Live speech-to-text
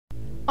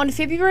On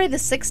February the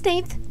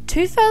 16th,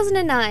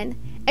 2009,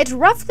 at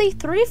roughly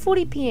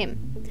 3:40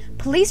 p.m,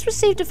 police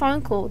received a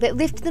phone call that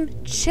left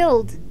them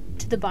chilled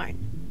to the bone.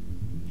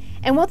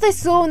 And what they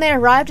saw when they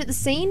arrived at the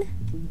scene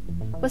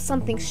was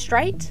something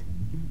straight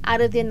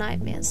out of their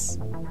nightmares.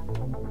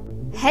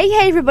 Hey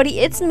everybody,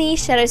 it's me,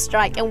 Shadow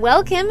Strike, and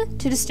welcome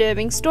to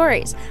Disturbing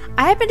Stories.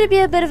 I happen to be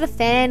a bit of a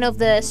fan of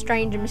the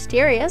strange and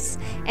mysterious,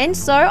 and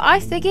so I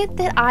figured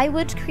that I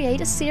would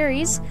create a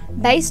series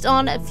based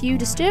on a few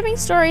disturbing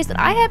stories that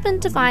I happen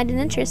to find an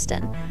interest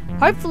in.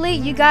 Hopefully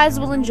you guys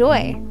will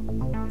enjoy.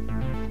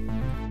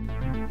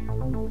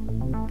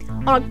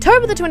 On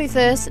October the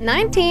 21st,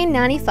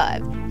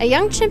 1995, a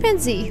young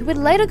chimpanzee who would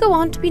later go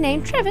on to be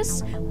named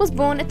Travis was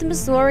born at the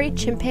Missouri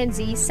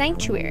Chimpanzee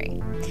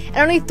Sanctuary.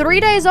 At only 3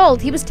 days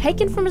old, he was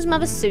taken from his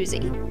mother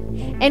Susie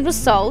and was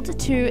sold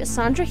to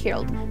Sandra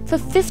Harold for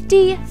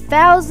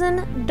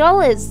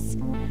 $50,000.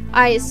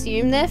 I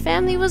assume their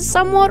family was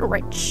somewhat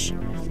rich.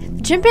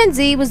 The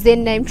chimpanzee was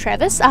then named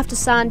Travis after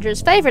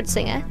Sandra's favourite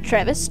singer,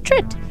 Travis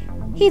Tritt.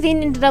 He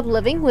then ended up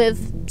living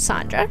with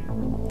Sandra,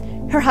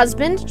 her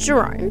husband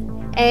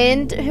Jerome,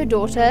 and her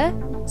daughter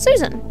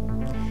Susan.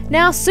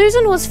 Now,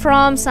 Susan was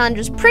from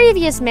Sandra's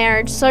previous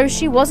marriage, so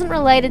she wasn't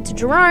related to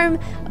Jerome,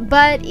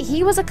 but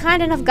he was a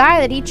kind enough guy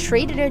that he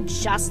treated her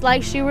just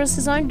like she was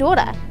his own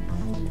daughter.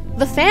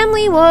 The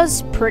family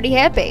was pretty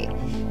happy,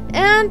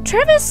 and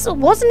Travis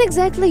wasn't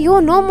exactly your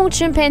normal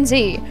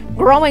chimpanzee.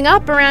 Growing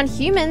up around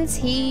humans,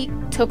 he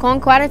took on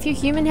quite a few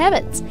human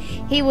habits.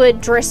 He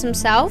would dress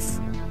himself,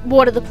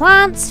 water the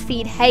plants,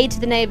 feed hay to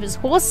the neighbors'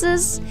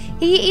 horses.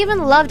 He even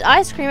loved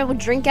ice cream and would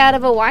drink out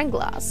of a wine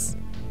glass.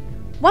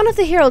 One of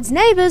the Herald's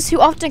neighbours, who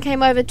often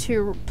came over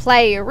to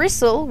play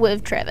wrestle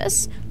with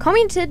Travis,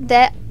 commented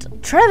that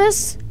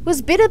Travis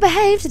was better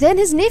behaved than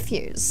his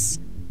nephews.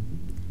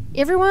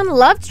 Everyone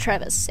loved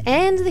Travis,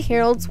 and the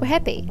Heralds were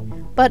happy.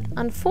 But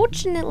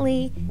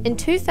unfortunately, in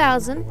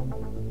 2000,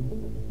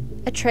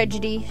 a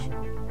tragedy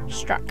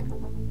struck.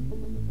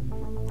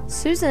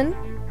 Susan,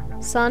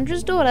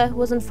 Sandra's daughter,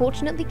 was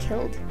unfortunately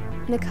killed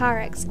in a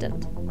car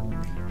accident.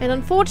 And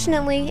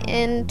unfortunately,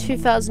 in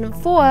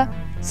 2004,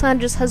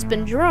 Sandra's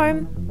husband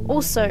Jerome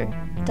also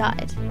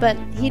died, but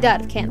he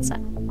died of cancer.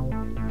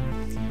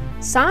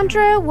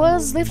 Sandra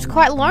was left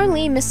quite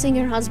lonely, missing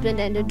her husband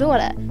and her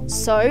daughter,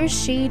 so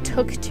she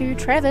took to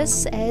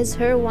Travis as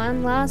her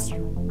one last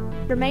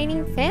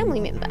remaining family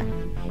member.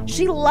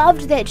 She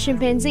loved that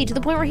chimpanzee to the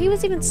point where he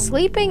was even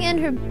sleeping in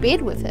her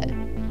bed with her.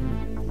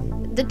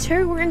 The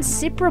two were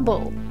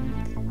inseparable.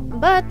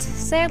 But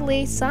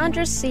sadly,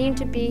 Sandra seemed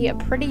to be a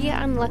pretty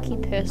unlucky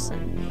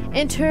person,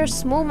 and her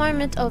small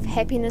moment of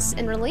happiness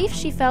and relief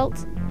she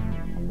felt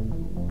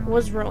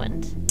was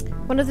ruined.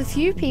 One of the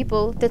few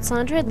people that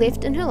Sandra had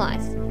left in her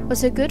life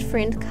was her good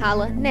friend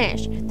Charla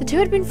Nash. The two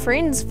had been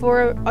friends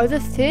for over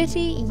 30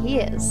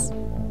 years.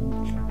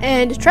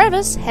 And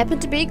Travis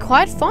happened to be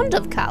quite fond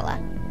of Charla.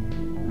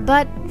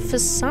 But for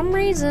some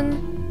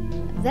reason,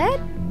 that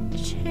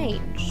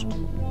changed.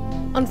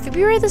 On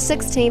February the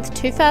 16th,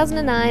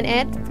 2009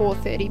 at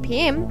 4:30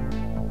 p.m,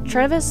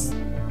 Travis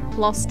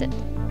lost it.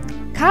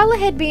 Charla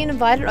had been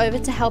invited over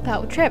to help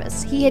out with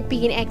Travis. He had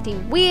been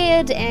acting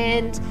weird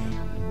and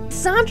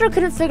Sandra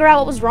couldn't figure out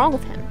what was wrong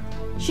with him.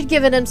 She'd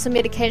given him some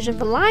medication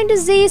for Lyme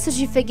disease, so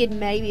she figured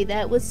maybe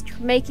that was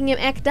making him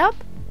act up.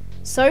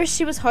 So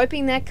she was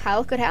hoping that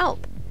Charla could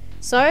help.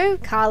 So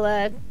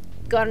Charla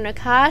got in her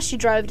car, she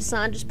drove to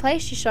Sandra's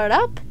place, she showed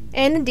up,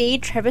 and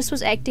indeed Travis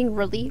was acting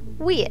really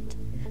weird.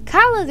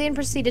 Charla then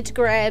proceeded to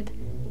grab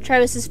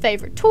Travis's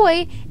favourite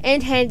toy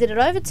and handed it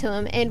over to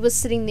him and was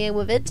sitting there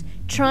with it,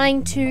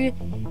 trying to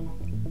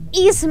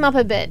ease him up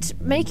a bit,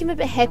 make him a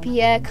bit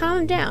happier, calm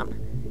him down.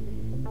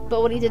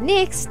 But what he did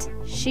next,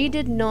 she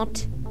did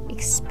not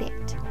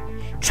expect.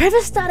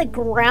 Travis started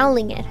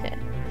growling at her.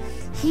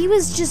 He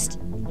was just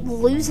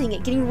losing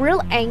it, getting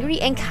real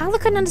angry, and Charla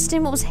couldn't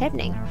understand what was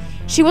happening.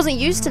 She wasn't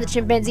used to the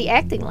chimpanzee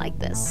acting like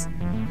this.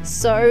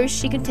 So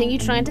she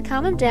continued trying to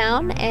calm him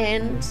down,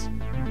 and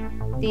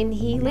then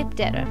he leapt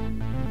at her.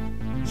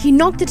 He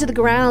knocked her to the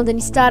ground and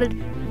he started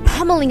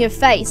pummeling her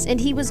face,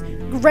 and he was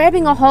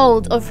grabbing a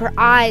hold of her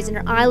eyes and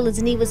her eyelids,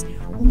 and he was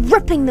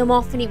ripping them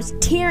off and he was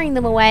tearing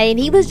them away, and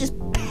he was just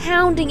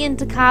pounding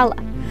into Charla.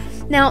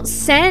 Now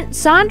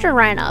Sandra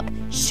ran up.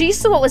 She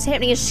saw what was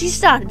happening and she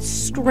started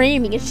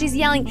screaming and she's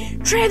yelling,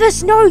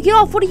 "Travis, no, get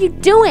off, what are you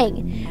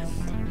doing?"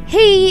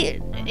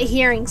 He,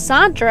 hearing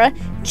Sandra,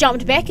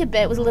 jumped back a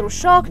bit, was a little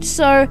shocked,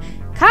 so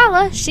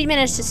Charla, she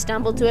managed to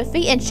stumble to her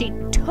feet and she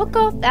took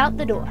off out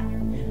the door.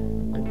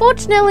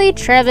 Unfortunately,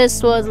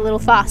 Travis was a little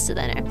faster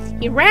than her.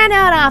 He ran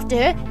out after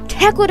her,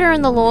 tackled her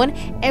in the lawn,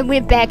 and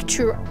went back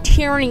to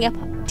tearing at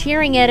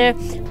her,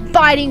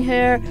 biting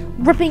her,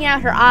 ripping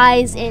out her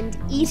eyes and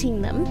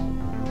eating them.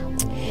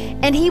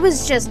 And he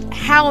was just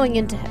howling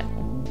into her.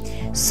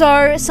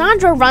 So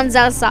Sandra runs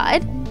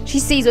outside. She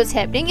sees what's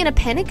happening. In a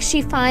panic,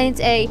 she finds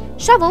a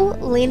shovel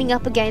leaning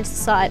up against the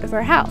side of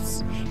her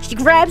house. She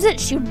grabs it,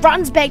 she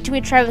runs back to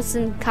where Travis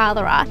and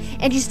Charla are,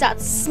 and she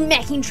starts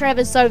smacking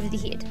Travis over the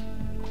head.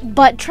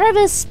 But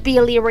Travis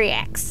barely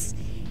reacts.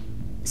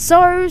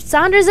 So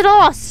Sandra's at a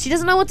loss. She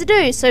doesn't know what to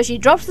do. So she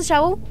drops the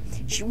shovel,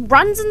 she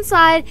runs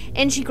inside,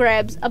 and she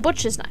grabs a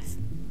butcher's knife.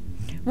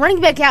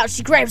 Running back out,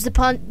 she grabs the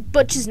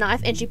butcher's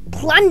knife and she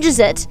plunges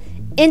it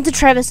into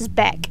Travis's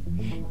back.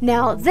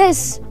 Now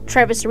this,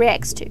 Travis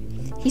reacts to.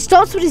 He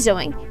stops what he's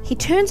doing, he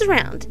turns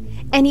around,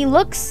 and he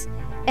looks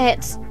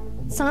at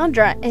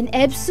Sandra in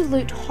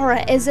absolute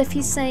horror, as if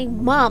he's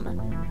saying, "Mom,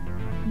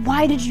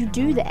 why did you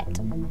do that?"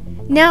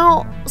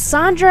 Now,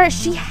 Sandra,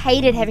 she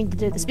hated having to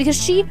do this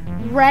because she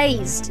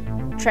raised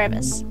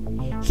Travis.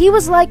 He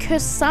was like her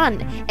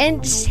son,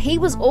 and he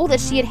was all that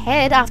she had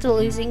had after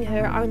losing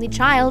her only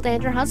child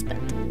and her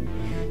husband.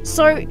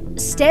 So,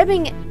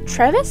 stabbing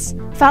Travis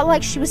felt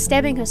like she was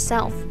stabbing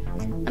herself.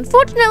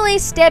 Unfortunately,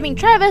 stabbing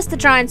Travis to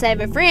try and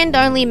save her friend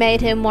only made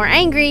him more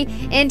angry,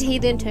 and he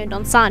then turned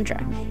on Sandra.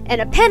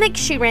 In a panic,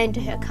 she ran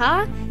to her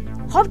car,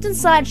 hopped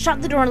inside,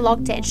 shut the door and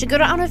locked it. She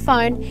got it on her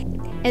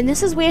phone, and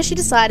this is where she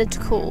decided to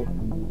call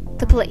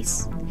the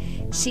police.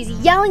 She's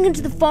yelling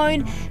into the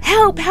phone,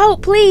 "Help,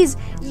 help, please!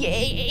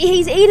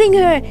 He's eating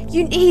her!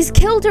 He's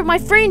killed her, my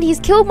friend! He's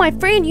killed my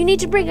friend! You need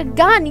to bring a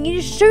gun! You need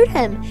to shoot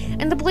him!"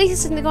 And the police are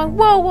sitting there going,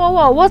 "Whoa, whoa,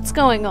 whoa, what's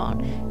going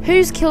on?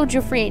 Who's killed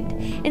your friend?"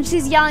 And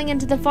she's yelling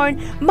into the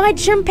phone, "My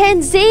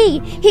chimpanzee!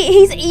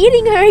 He's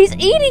eating her! He's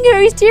eating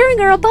her! He's tearing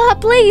her apart!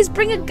 Please,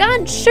 bring a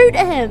gun! Shoot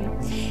him!"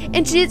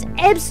 And she is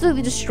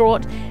absolutely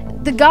distraught.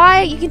 The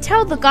guy, you can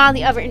tell the guy on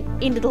the other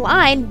end of the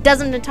line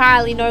doesn't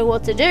entirely know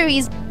what to do.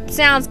 He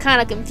sounds kind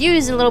of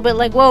confused and a little bit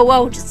like, "Whoa,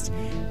 whoa, just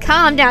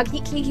calm down.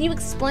 Can you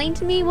explain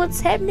to me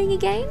what's happening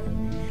again?"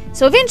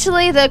 So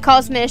eventually the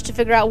cops manage to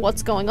figure out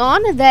what's going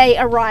on. They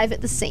arrive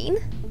at the scene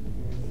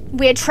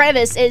where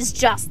Travis is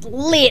just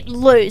let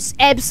loose.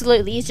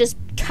 Absolutely. He's just,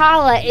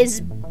 Charla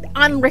is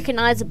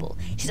unrecognizable.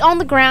 She's on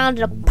the ground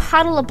in a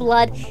puddle of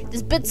blood.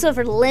 There's bits of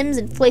her limbs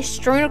and flesh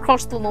strewn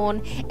across the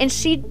lawn, and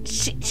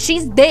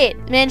she's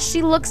dead, man.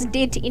 She looks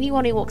dead to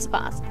anyone who walks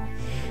past.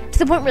 To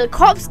the point where the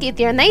cops get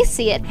there and they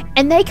see it,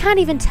 and they can't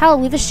even tell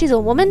whether she's a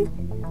woman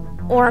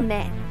or a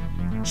man.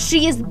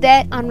 She is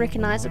that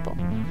unrecognizable.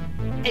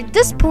 At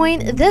this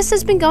point, this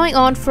has been going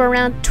on for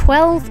around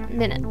 12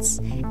 minutes,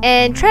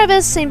 and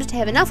Travis seems to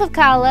have enough of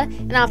Charla,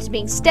 and after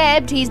being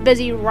stabbed, he's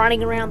busy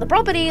running around the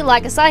property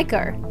like a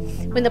psycho.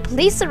 When the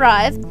police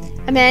arrive,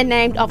 a man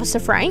named Officer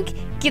Frank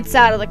gets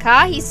out of the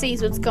car. He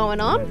sees what's going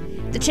on.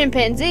 The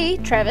chimpanzee,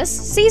 Travis,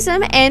 sees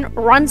him and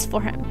runs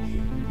for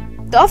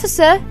him. The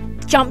officer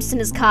jumps in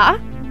his car,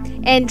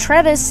 and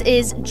Travis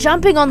is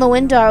jumping on the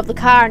window of the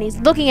car, and he's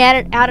looking at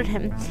it out at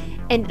him.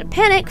 And in a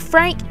panic,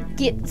 Frank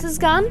gets his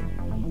gun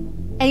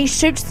and he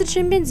shoots the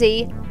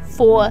chimpanzee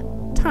 4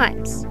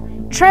 times.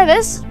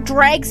 Travis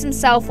drags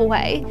himself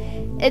away.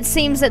 It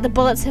seems that the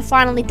bullets have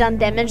finally done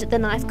damage that the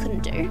knife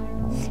couldn't do.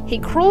 He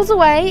crawls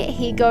away,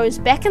 he goes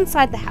back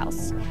inside the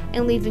house,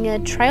 and leaving a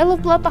trail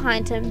of blood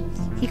behind him,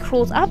 he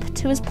crawls up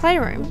to his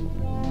playroom,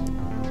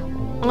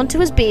 onto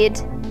his bed,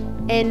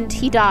 and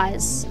he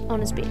dies on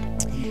his bed.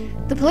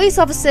 The police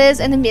officers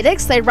and the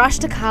medics, they rush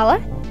to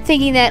Charla,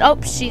 thinking that, oh,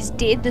 she's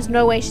dead, there's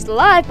no way she's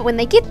alive, but when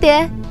they get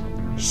there,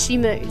 she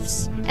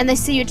moves. And they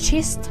see her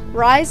chest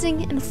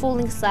rising and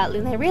falling slightly,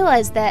 and they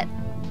realize that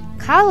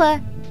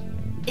Charla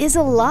is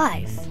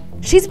alive.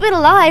 She's been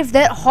alive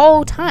that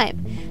whole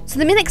time. So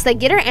the medics, they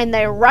get her and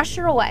they rush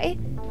her away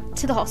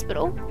to the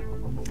hospital,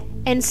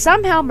 and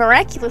somehow,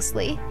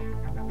 miraculously,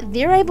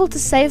 they're able to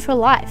save her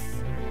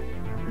life,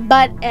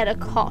 but at a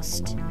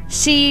cost.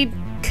 She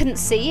couldn't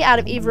see out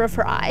of either of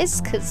her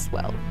eyes because,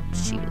 well,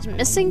 she was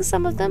missing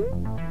some of them.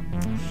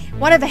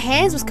 One of her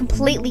hands was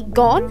completely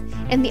gone,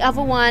 and the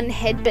other one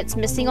had bits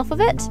missing off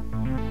of it.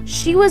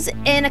 She was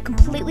in a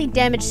completely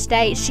damaged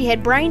state. She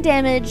had brain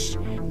damage,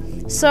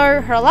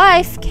 so her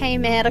life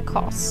came at a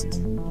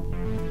cost.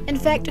 In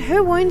fact,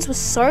 her wounds were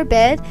so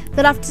bad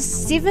that after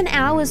 7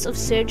 hours of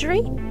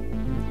surgery,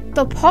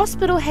 the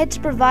hospital had to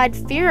provide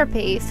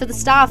therapy for the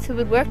staff who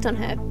had worked on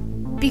her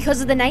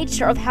because of the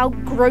nature of how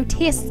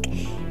grotesque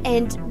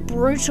and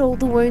brutal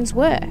the wounds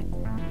were.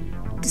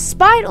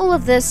 Despite all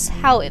of this,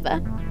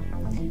 however,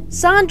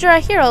 Sandra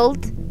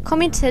Herald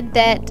commented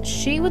that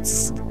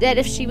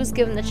if she was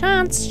given the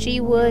chance,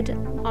 she would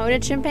own a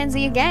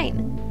chimpanzee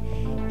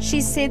again. She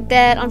said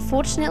that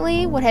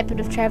unfortunately what happened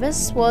with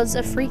Travis was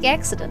a freak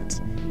accident,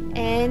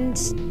 and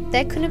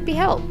that couldn't be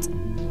helped.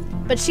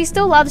 But she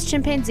still loves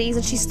chimpanzees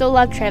and she still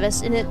loved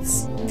Travis, and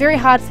it's very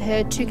hard for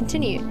her to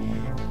continue.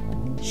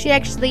 She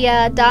actually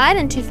died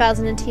in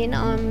 2010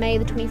 on May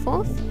the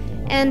 24th,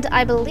 and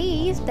I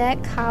believe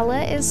that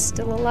Charla is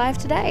still alive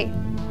today.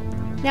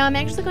 Now I'm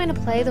actually going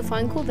to play the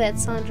phone call that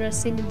Sandra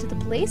sent into the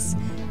police.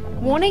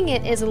 Warning,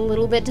 it is a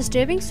little bit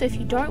disturbing, so if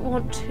you don't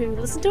want to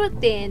listen to it,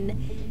 then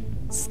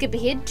skip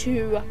ahead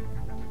to...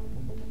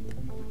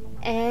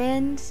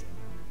 And...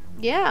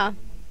 yeah.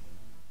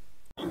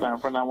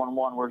 Stand for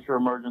 911, where's your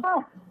emergency?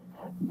 Oh,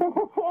 this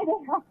is Sandy.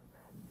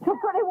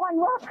 221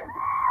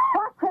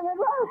 Rock Clement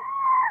Road.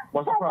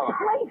 What's the problem?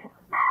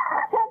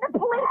 Send the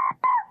police.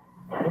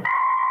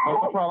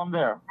 What's the problem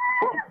there?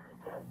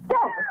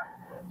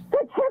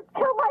 The chip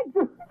killed my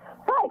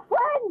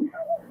friend.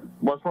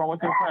 What's wrong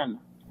with your friend?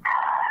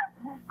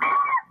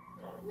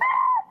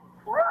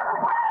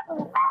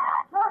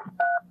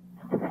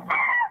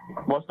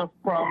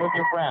 with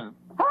your friend?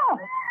 Oh,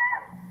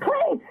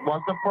 please.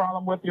 What's the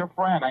problem with your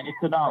friend? I need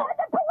to know. Let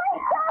the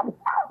police come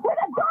with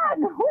a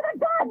gun. With a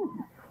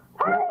gun.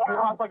 Hurry Who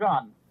up. has a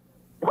gun?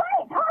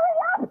 Please, hurry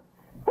up.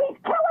 He's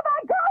killing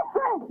my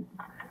girlfriend.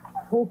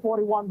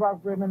 241 Rock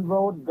Raymond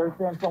Road. They're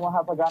saying someone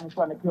has a gun and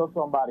trying to kill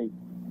somebody.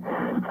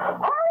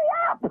 Hurry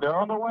up. They're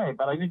on the way,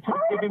 but I need you to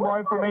give me more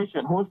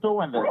information. Who's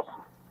doing this?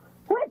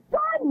 With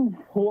guns.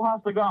 Who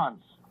has the guns?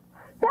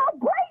 They'll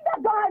bring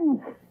the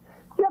guns.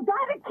 You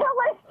gotta kill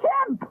this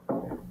chimp.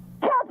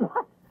 Chimp.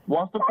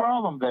 What's the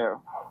problem there?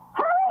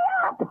 Hurry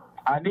up.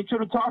 I need you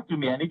to talk to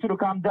me. I need you to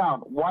calm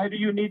down. Why do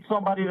you need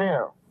somebody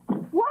there?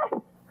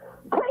 What?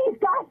 Please,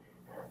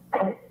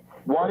 guys.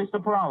 What is the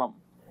problem?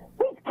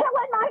 He's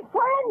killing my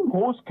friend.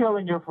 Who's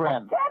killing your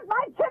friend? Chimp,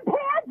 my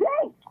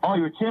chimpanzee. Oh,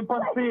 your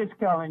chimpanzee is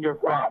killing your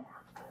friend.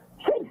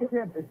 He ripped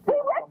her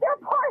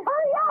apart.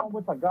 Hurry up.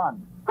 With a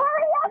gun.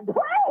 Hurry up,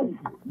 please.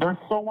 There's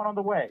someone on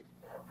the way.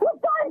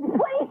 With guns,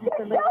 please.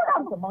 Shoot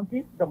him. The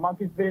monkey? The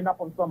monkey's beating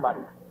up on somebody.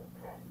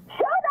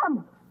 Shoot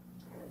him.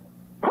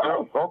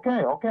 Please. Okay.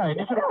 I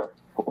need you to...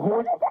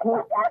 What is it?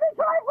 Down the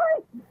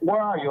driveway.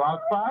 Where are you?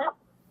 Outside?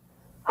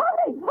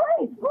 Hurry,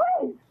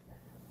 please.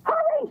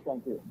 Hurry.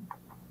 Thank you.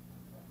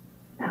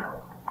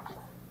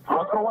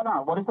 What's going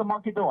on? What is the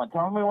monkey doing?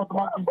 Tell me what the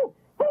monkey's...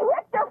 He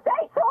ripped her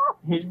face off.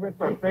 He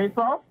ripped her face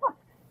off?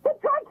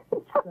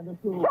 He's trying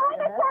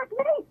to attack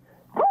me.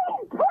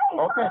 Please.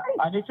 Okay, Hurry.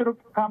 I need you to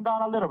calm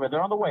down a little bit.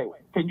 They're on the way.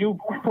 Can you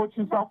put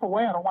yourself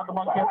away? I don't want the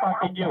monkey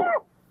attacking you.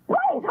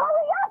 Please,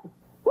 hurry up.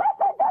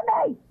 Listen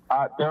to me.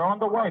 They're on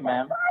the way,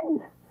 ma'am.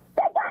 Guns.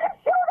 They gotta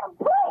shoot him,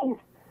 please.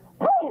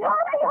 Please,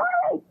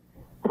 hurry.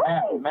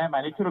 Please. Ma'am,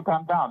 I need you to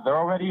calm down. They're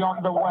already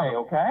on the way,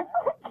 okay?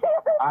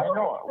 I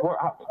know.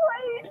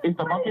 Is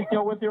the monkey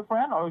still with your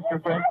friend, or is your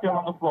friend still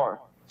on the floor?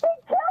 He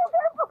killed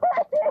her,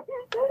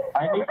 please.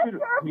 I need you to...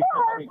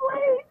 Please.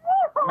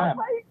 Ma'am,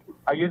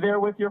 are you there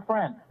with your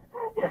friend?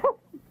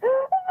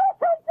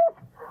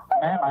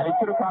 Ma'am, I need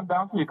you to calm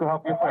down so you can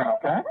help your friend,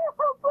 okay?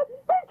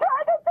 He's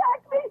trying to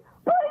attack me.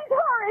 Please,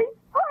 hurry,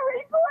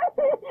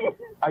 please.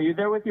 Are you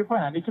there with your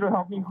friend? I need you to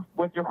help me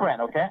with your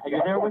friend, okay? Are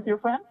you there with your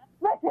friend?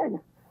 Listen,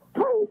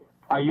 please.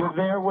 Are you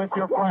there with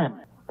your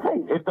friend?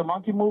 Please. If the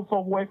monkey moves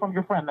away from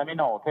your friend, let me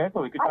know, okay?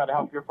 So we can try to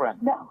help your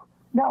friend.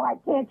 No, I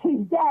can't.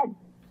 She's dead.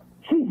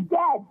 She's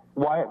dead.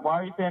 Why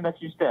are you saying that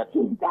she's dead?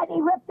 She's dead. He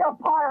ripped her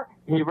apart.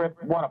 He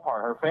ripped what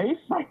apart? Her face?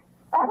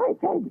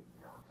 Everything.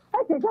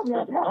 I think I'm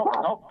going to pass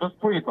out. No, just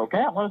breathe, okay?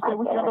 I'm going to stay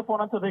with you on the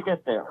phone until they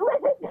get there.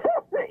 Listen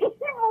to me.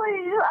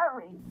 Please,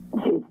 hurry.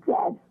 She's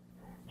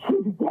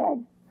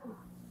dead.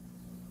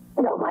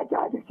 Oh, my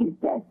God, she's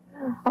dead.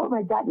 Oh,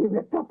 my God, he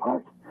ripped her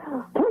apart.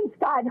 Please,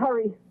 God,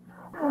 hurry.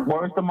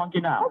 Where is the monkey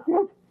now?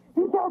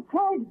 He's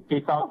outside.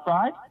 He's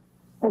outside?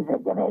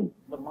 Listen to me.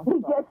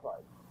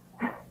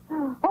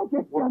 I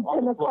just jumped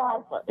in the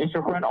car. Is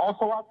your friend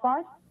also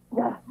outside?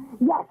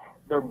 Yes.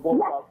 They're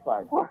both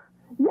outside.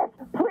 Yes,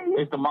 please.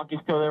 Is the monkey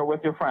still there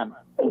with your friend?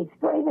 He's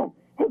screaming.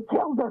 He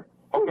killed her.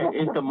 Okay,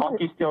 is the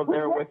monkey still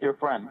there with your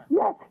friend?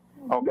 Yes.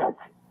 Okay. Yes.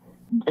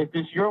 Is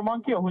this your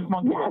monkey or whose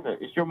monkey is it?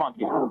 It's your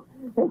monkey. No,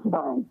 it's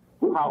mine.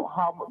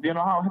 How do you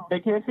know how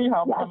big is he?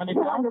 How many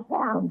pounds? 200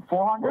 pounds.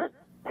 400?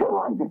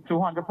 200.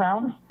 200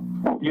 pounds?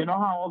 Do you know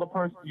how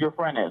old your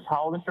friend is?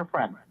 How old is your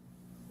friend?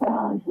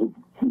 Oh,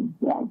 she's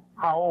dead.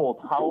 How old?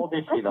 How old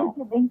is she though?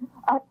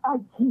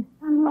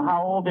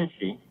 How old is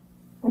she?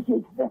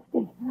 She's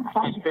 50.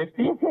 She's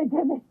 50? Listen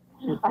to me.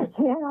 I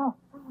can't.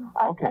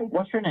 Okay,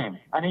 what's your name?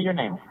 I need your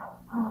name.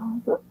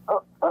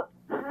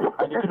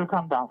 I need you to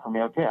calm down for me,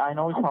 okay? I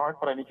know it's hard,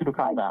 but I need you to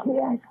calm down.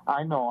 Can't.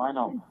 I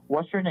know.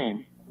 What's your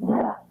name?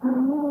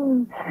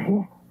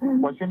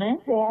 What's your name?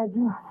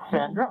 Sandra.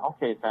 Sandra?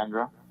 Okay,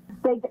 Sandra.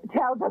 They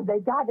tell them they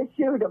got to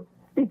shoot him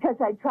because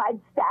I tried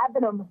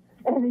stabbing him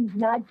and he's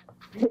not,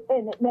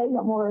 and it made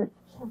him worse.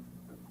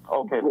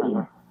 Okay,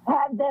 Sandra.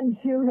 Have them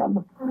shoot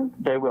him.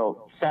 They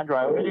will. Sandra,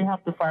 I already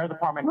have the fire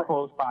department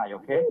close by,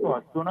 okay? So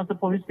as soon as the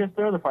police gets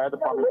there, the fire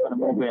department's going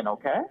to move in,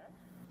 okay?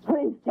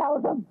 Please tell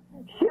them.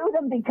 Shoot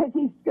him because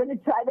he's going to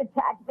try to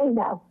attack me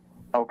now.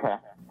 Okay.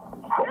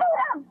 Shoot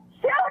him!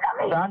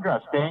 Shoot him!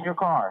 Sandra, stay in your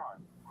car.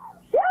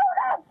 Shoot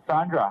him!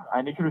 Sandra,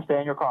 I need you to stay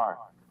in your car.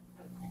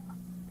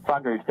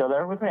 Sandra, you still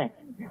there with me?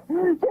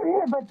 They're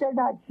here, but they're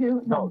not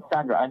shooting No, him.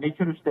 Sandra, I need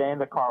you to stay in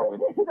the car with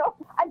me.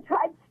 I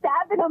tried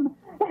stabbing him,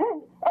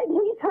 and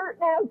he's hurt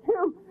now,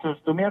 too.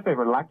 Just do me a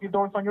favor. Lock your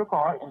doors on your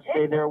car and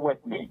stay there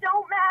with me. It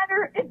don't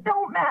matter. It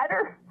don't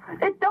matter.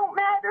 It don't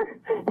matter.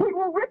 He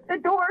will rip the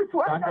doors.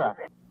 Sandra.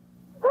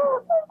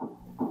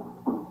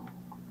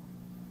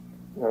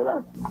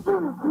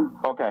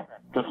 Okay,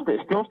 just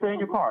still stay in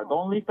your car.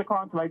 Don't leave the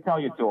car until I tell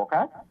you to,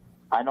 okay?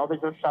 I know they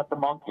just shot the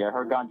monkey. I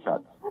heard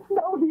gunshots.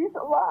 No, he's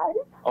alive.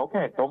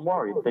 Okay, don't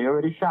worry. They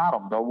already shot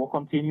him. They will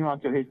continue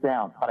until he's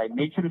down. But I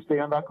need you to stay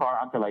in that car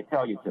until I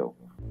tell you to.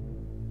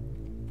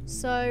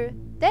 So,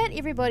 that,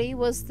 everybody,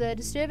 was the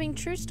disturbing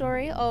true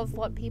story of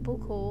what people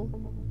call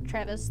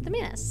Travis the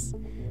Menace.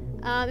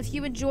 If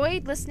you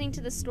enjoyed listening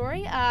to the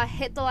story,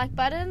 hit the like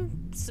button,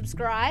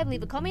 subscribe,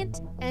 leave a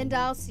comment, and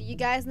I'll see you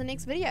guys in the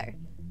next video.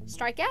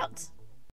 Strike out!